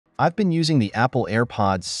I've been using the Apple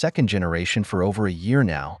AirPods second generation for over a year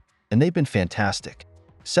now, and they've been fantastic.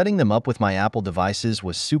 Setting them up with my Apple devices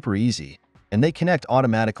was super easy, and they connect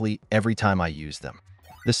automatically every time I use them.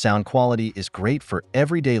 The sound quality is great for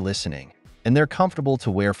everyday listening, and they're comfortable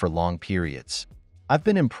to wear for long periods. I've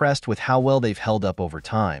been impressed with how well they've held up over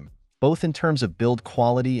time, both in terms of build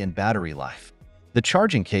quality and battery life. The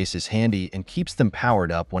charging case is handy and keeps them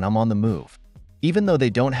powered up when I'm on the move. Even though they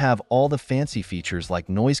don't have all the fancy features like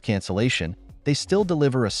noise cancellation, they still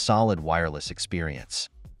deliver a solid wireless experience.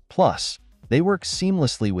 Plus, they work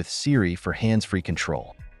seamlessly with Siri for hands-free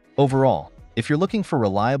control. Overall, if you're looking for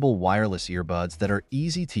reliable wireless earbuds that are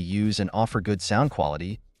easy to use and offer good sound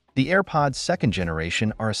quality, the AirPods second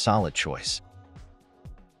generation are a solid choice.